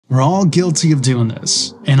We're all guilty of doing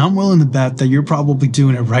this, and I'm willing to bet that you're probably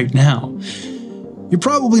doing it right now. You're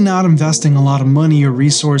probably not investing a lot of money or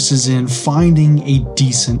resources in finding a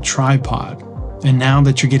decent tripod. And now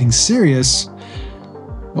that you're getting serious,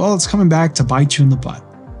 well, it's coming back to bite you in the butt.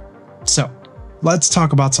 So, let's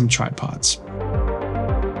talk about some tripods.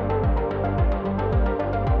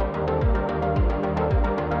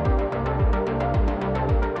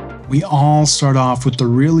 We all start off with the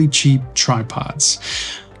really cheap tripods.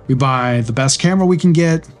 We buy the best camera we can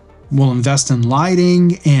get, we'll invest in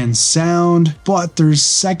lighting and sound, but there's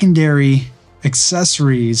secondary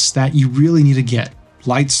accessories that you really need to get.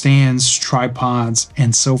 Light stands, tripods,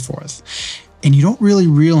 and so forth. And you don't really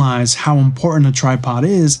realize how important a tripod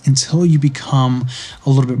is until you become a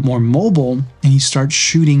little bit more mobile and you start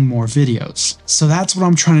shooting more videos. So that's what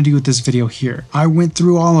I'm trying to do with this video here. I went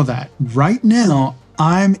through all of that. Right now,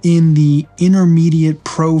 I'm in the intermediate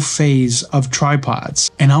pro phase of tripods,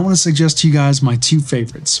 and I want to suggest to you guys my two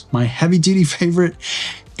favorites, my heavy duty favorite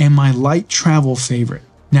and my light travel favorite.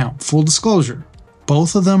 Now, full disclosure,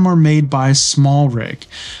 both of them are made by Small Rig,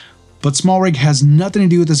 but Small Rig has nothing to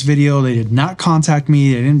do with this video. They did not contact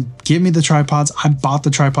me. They didn't give me the tripods. I bought the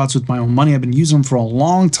tripods with my own money. I've been using them for a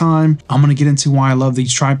long time. I'm going to get into why I love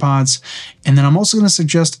these tripods, and then I'm also going to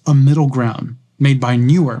suggest a middle ground made by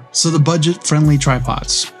Newer. So the budget-friendly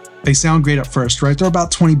tripods. They sound great at first, right? They're about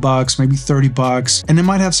 20 bucks, maybe 30 bucks, and they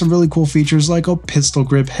might have some really cool features like a pistol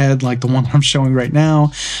grip head like the one I'm showing right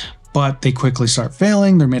now, but they quickly start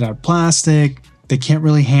failing. They're made out of plastic. They can't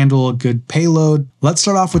really handle a good payload. Let's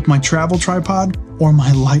start off with my travel tripod or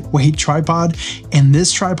my lightweight tripod. And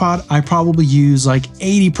this tripod I probably use like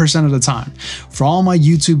 80% of the time for all my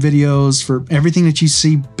YouTube videos, for everything that you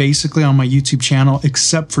see basically on my YouTube channel,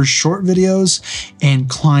 except for short videos and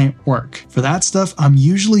client work. For that stuff, I'm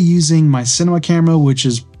usually using my cinema camera, which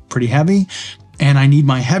is pretty heavy, and I need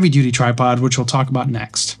my heavy duty tripod, which we'll talk about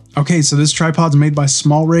next. Okay, so this tripod's made by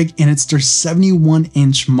Small Rig and it's their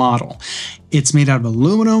 71-inch model. It's made out of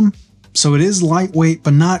aluminum, so it is lightweight,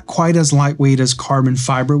 but not quite as lightweight as carbon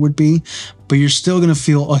fiber would be, but you're still gonna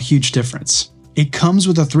feel a huge difference. It comes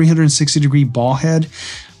with a 360-degree ball head,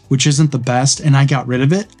 which isn't the best, and I got rid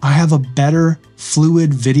of it. I have a better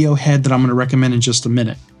fluid video head that I'm gonna recommend in just a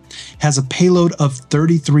minute. It has a payload of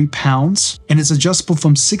 33 pounds and it's adjustable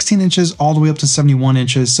from 16 inches all the way up to 71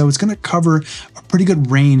 inches. So it's going to cover a pretty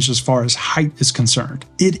good range as far as height is concerned.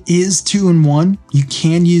 It is 2-in-1. You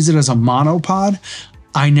can use it as a monopod.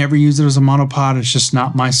 I never use it as a monopod. It's just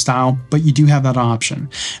not my style, but you do have that option.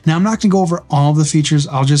 Now, I'm not going to go over all of the features.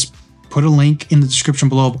 I'll just put a link in the description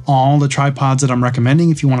below of all the tripods that I'm recommending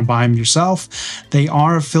if you want to buy them yourself. They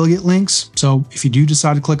are affiliate links, so if you do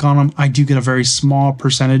decide to click on them, I do get a very small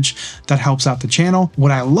percentage that helps out the channel.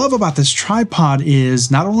 What I love about this tripod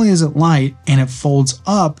is not only is it light and it folds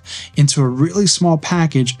up into a really small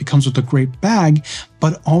package, it comes with a great bag,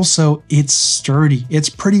 but also it's sturdy. It's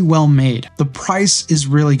pretty well made. The price is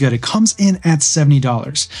really good. It comes in at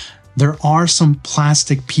 $70. There are some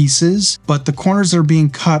plastic pieces, but the corners that are being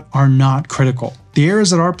cut are not critical. The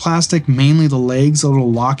areas that are plastic, mainly the legs, the little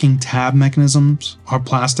locking tab mechanisms are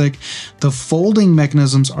plastic. The folding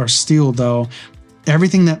mechanisms are steel though.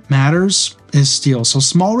 Everything that matters is steel. So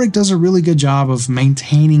Small Rig does a really good job of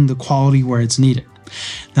maintaining the quality where it's needed.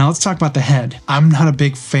 Now let's talk about the head. I'm not a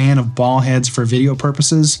big fan of ball heads for video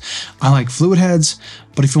purposes. I like fluid heads,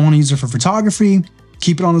 but if you want to use it for photography,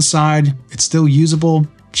 keep it on the side. It's still usable,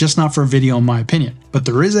 just not for a video in my opinion. But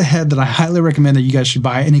there is a head that I highly recommend that you guys should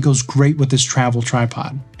buy, and it goes great with this travel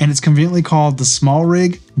tripod. And it's conveniently called the Small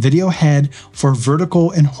Rig Video Head for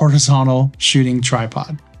Vertical and Horizontal Shooting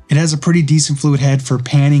Tripod. It has a pretty decent fluid head for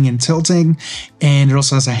panning and tilting, and it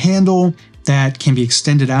also has a handle that can be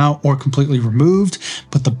extended out or completely removed.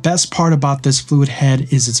 But the best part about this fluid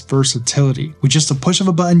head is its versatility. With just a push of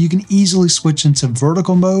a button, you can easily switch into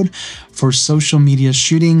vertical mode for social media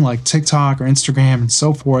shooting like TikTok or Instagram and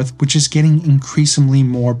so forth, which is getting increasingly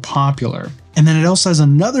more popular. And then it also has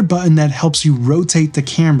another button that helps you rotate the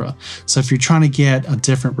camera. So if you're trying to get a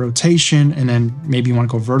different rotation and then maybe you want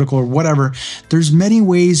to go vertical or whatever, there's many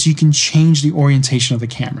ways you can change the orientation of the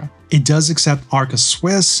camera. It does accept Arca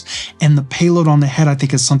Swiss, and the payload on the head I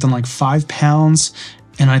think is something like 5 pounds.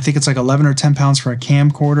 And I think it's like 11 or 10 pounds for a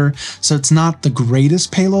camcorder. So it's not the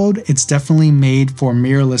greatest payload. It's definitely made for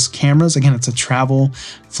mirrorless cameras. Again, it's a travel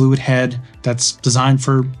fluid head that's designed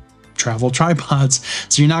for travel tripods.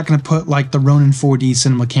 So you're not going to put like the Ronin 4D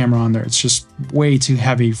cinema camera on there. It's just way too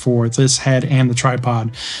heavy for this head and the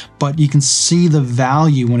tripod. But you can see the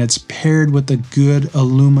value when it's paired with a good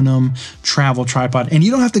aluminum travel tripod. And you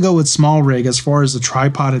don't have to go with small rig as far as the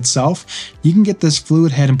tripod itself. You can get this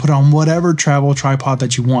fluid head and put it on whatever travel tripod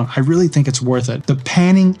that you want. I really think it's worth it. The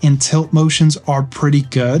panning and tilt motions are pretty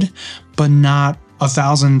good, but not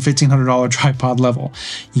 $1,000, $1,500 tripod level.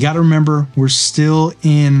 You got to remember, we're still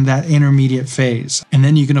in that intermediate phase, and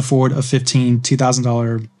then you can afford a $1,500,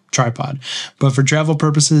 $2,000 tripod. But for travel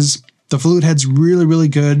purposes, the fluid head's really, really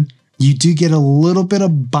good. You do get a little bit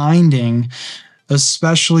of binding,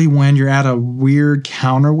 especially when you're at a weird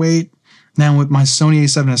counterweight. Now with my Sony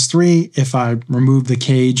a7S III, if I remove the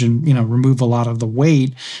cage and remove a lot of the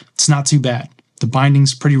weight, it's not too bad. The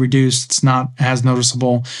binding's pretty reduced. It's not as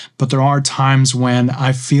noticeable, but there are times when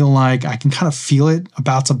I feel like I can kind of feel it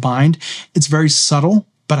about to bind. It's very subtle,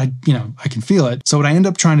 but I can feel it. So what I end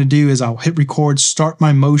up trying to do is I'll hit record, start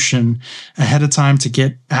my motion ahead of time to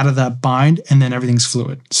get out of that bind, and then everything's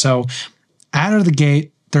fluid. So out of the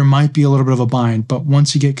gate, there might be a little bit of a bind, but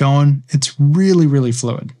once you get going, it's really, really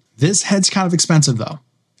fluid. This head's kind of expensive though.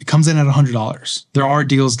 It comes in at $100. There are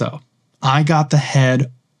deals though. I got the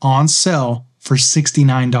head on sale for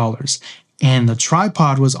 $69, and the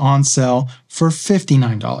tripod was on sale for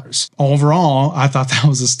 $59. Overall, I thought that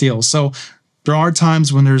was a steal. So there are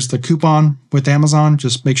times when there's the coupon with Amazon.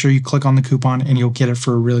 Just make sure you click on the coupon and you'll get it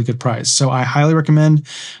for a really good price. So I highly recommend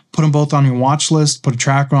put them both on your watch list, put a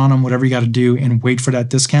tracker on them, whatever you got to do, and wait for that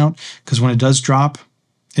discount, because when it does drop,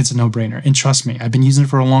 it's a no-brainer. And trust me, I've been using it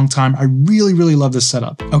for a long time. I really, really love this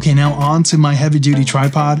setup. Okay, now on to my heavy-duty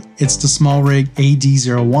tripod. It's the SmallRig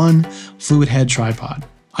AD01 fluid head tripod.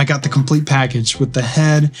 I got the complete package with the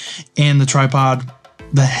head and the tripod.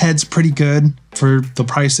 The head's pretty good for the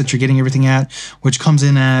price that you're getting everything at, which comes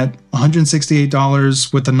in at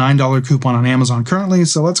 $168 with a $9 coupon on Amazon currently,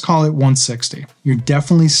 so let's call it $160. You're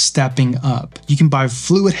definitely stepping up. You can buy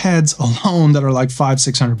fluid heads alone that are like $500,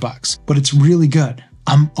 $600, but it's really good.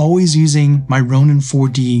 I'm always using my Ronin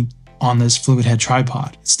 4D on this fluid head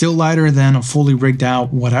tripod. It's still lighter than a fully rigged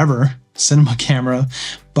out whatever cinema camera,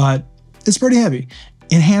 but it's pretty heavy.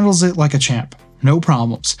 It handles it like a champ, no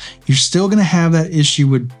problems. You're still gonna have that issue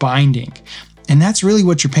with binding. And that's really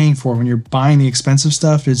what you're paying for when you're buying the expensive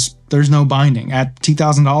stuff, is there's no binding. At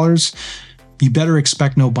 $2,000, you better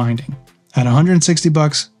expect no binding. At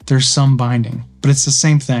 $160, there's some binding, but it's the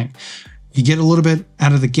same thing. You get a little bit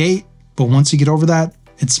out of the gate, but once you get over that,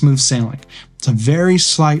 it's smooth sailing. It's a very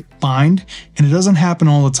slight bind, and it doesn't happen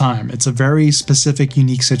all the time. It's a very specific,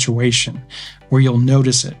 unique situation where you'll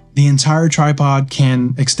notice it. The entire tripod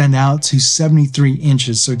can extend out to 73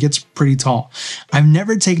 inches, so it gets pretty tall. I've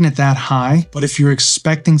never taken it that high, but if you're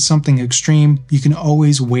expecting something extreme, you can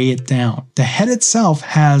always weigh it down. The head itself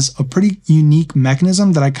has a pretty unique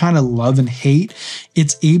mechanism that I kind of love and hate.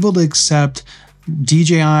 It's able to accept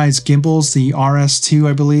DJI's gimbals, the RS2,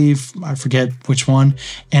 I believe, I forget which one,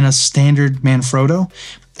 and a standard Manfrotto.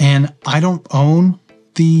 And I don't own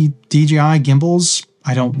the DJI gimbals.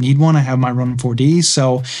 I don't need one. I have my Ronin 4D,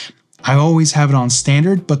 so I always have it on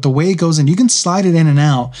standard. But the way it goes in, you can slide it in and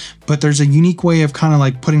out, but there's a unique way of kind of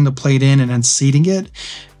like putting the plate in and then seating it.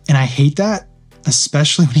 And I hate that,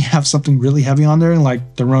 especially when you have something really heavy on there,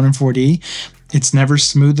 like the Ronin 4D. It's never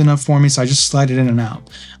smooth enough for me, so I just slide it in and out.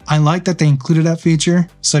 I like that they included that feature,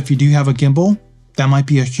 so if you do have a gimbal, that might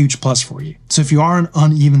be a huge plus for you. So if you are on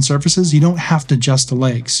uneven surfaces, you don't have to adjust the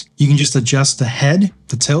legs. You can just adjust the head,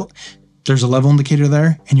 the tilt. There's a level indicator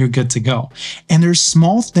there, and you're good to go. And there's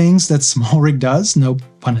small things that SmallRig does, no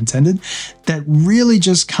pun intended, that really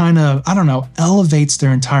just kind of, I don't know, elevates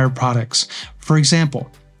their entire products. For example,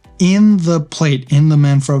 in the plate, in the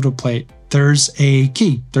Manfrotto plate, there's a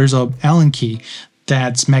key. There's a Allen key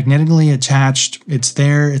that's magnetically attached. It's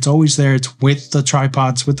there. It's always there. It's with the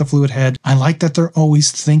tripods, with the fluid head. I like that they're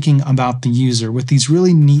always thinking about the user with these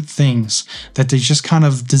really neat things that they just kind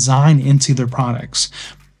of design into their products.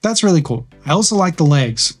 That's really cool. I also like the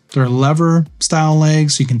legs. They're lever style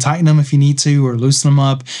legs. You can tighten them if you need to, or loosen them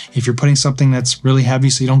up if you're putting something that's really heavy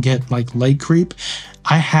so you don't get like leg creep.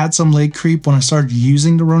 I had some leg creep when I started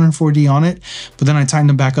using the Ronin 4D on it, but then I tightened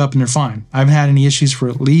them back up and they're fine. I haven't had any issues for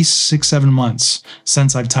at least 6-7 months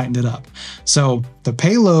since I've tightened it up. So the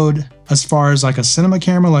payload, as far as like a cinema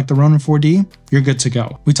camera like the Ronin 4D, you're good to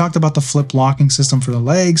go. We talked about the flip locking system for the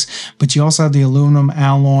legs, but you also have the aluminum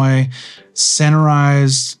alloy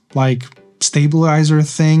centerized like stabilizer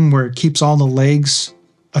thing where it keeps all the legs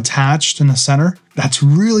attached in the center. That's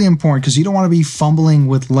really important because you don't want to be fumbling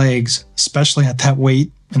with legs, especially at that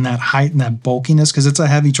weight, and that height and that bulkiness because it's a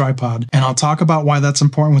heavy tripod. And I'll talk about why that's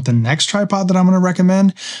important with the next tripod that I'm going to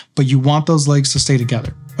recommend, but you want those legs to stay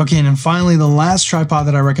together. Okay, and then finally, the last tripod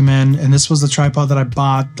that I recommend, and this was the tripod that I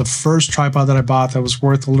bought, the first tripod that I bought that was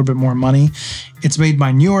worth a little bit more money. It's made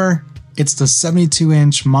by Newer. It's the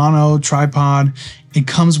 72-inch mono tripod. It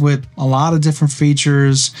comes with a lot of different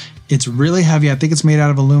features. It's really heavy. I think it's made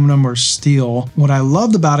out of aluminum or steel. What I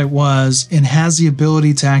loved about it was it has the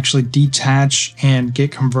ability to actually detach and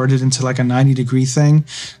get converted into like a 90-degree thing.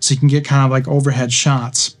 So you can get kind of like overhead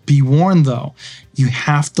shots. Be warned though, you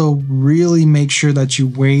have to really make sure that you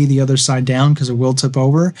weigh the other side down because it will tip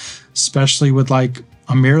over, especially with like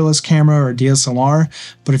a mirrorless camera or DSLR.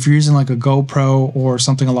 But if you're using like a GoPro or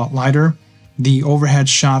something a lot lighter, the overhead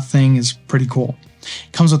shot thing is pretty cool.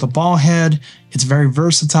 It comes with a ball head. It's very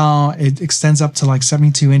versatile. It extends up to like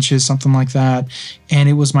 72 inches, something like that. And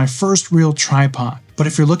it was my first real tripod. But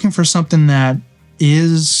if you're looking for something that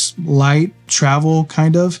is light travel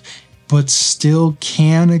kind of, but still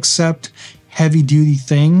can accept heavy duty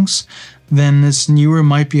things, then this Newer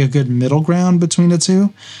might be a good middle ground between the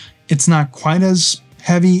two. It's not quite as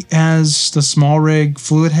heavy as the small rig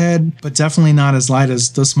fluid head, but definitely not as light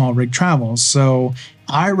as the small rig travel. So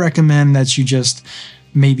I recommend that you just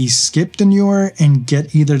maybe skip the Newer and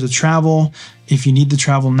get either the travel if you need the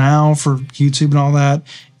travel now for YouTube and all that,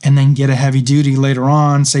 and then get a heavy duty later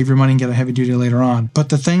on, save your money and get a heavy duty later on. But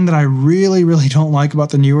the thing that I really don't like about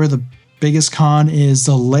the Newer, the biggest con, is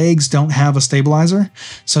the legs don't have a stabilizer.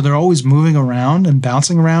 So they're always moving around and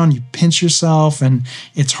bouncing around. You pinch yourself and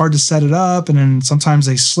it's hard to set it up. And then sometimes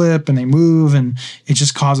they slip and they move and it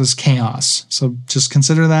just causes chaos. So just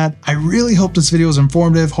consider that. I really hope this video was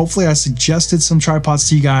informative. Hopefully I suggested some tripods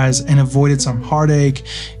to you guys and avoided some heartache,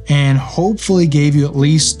 and hopefully gave you at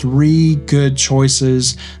least 3 good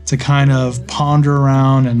choices to kind of ponder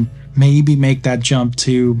around and maybe make that jump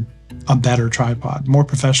to a better tripod, more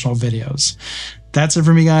professional videos. That's it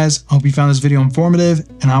for me, guys. I hope you found this video informative,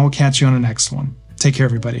 and I will catch you on the next one. Take care,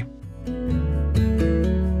 everybody.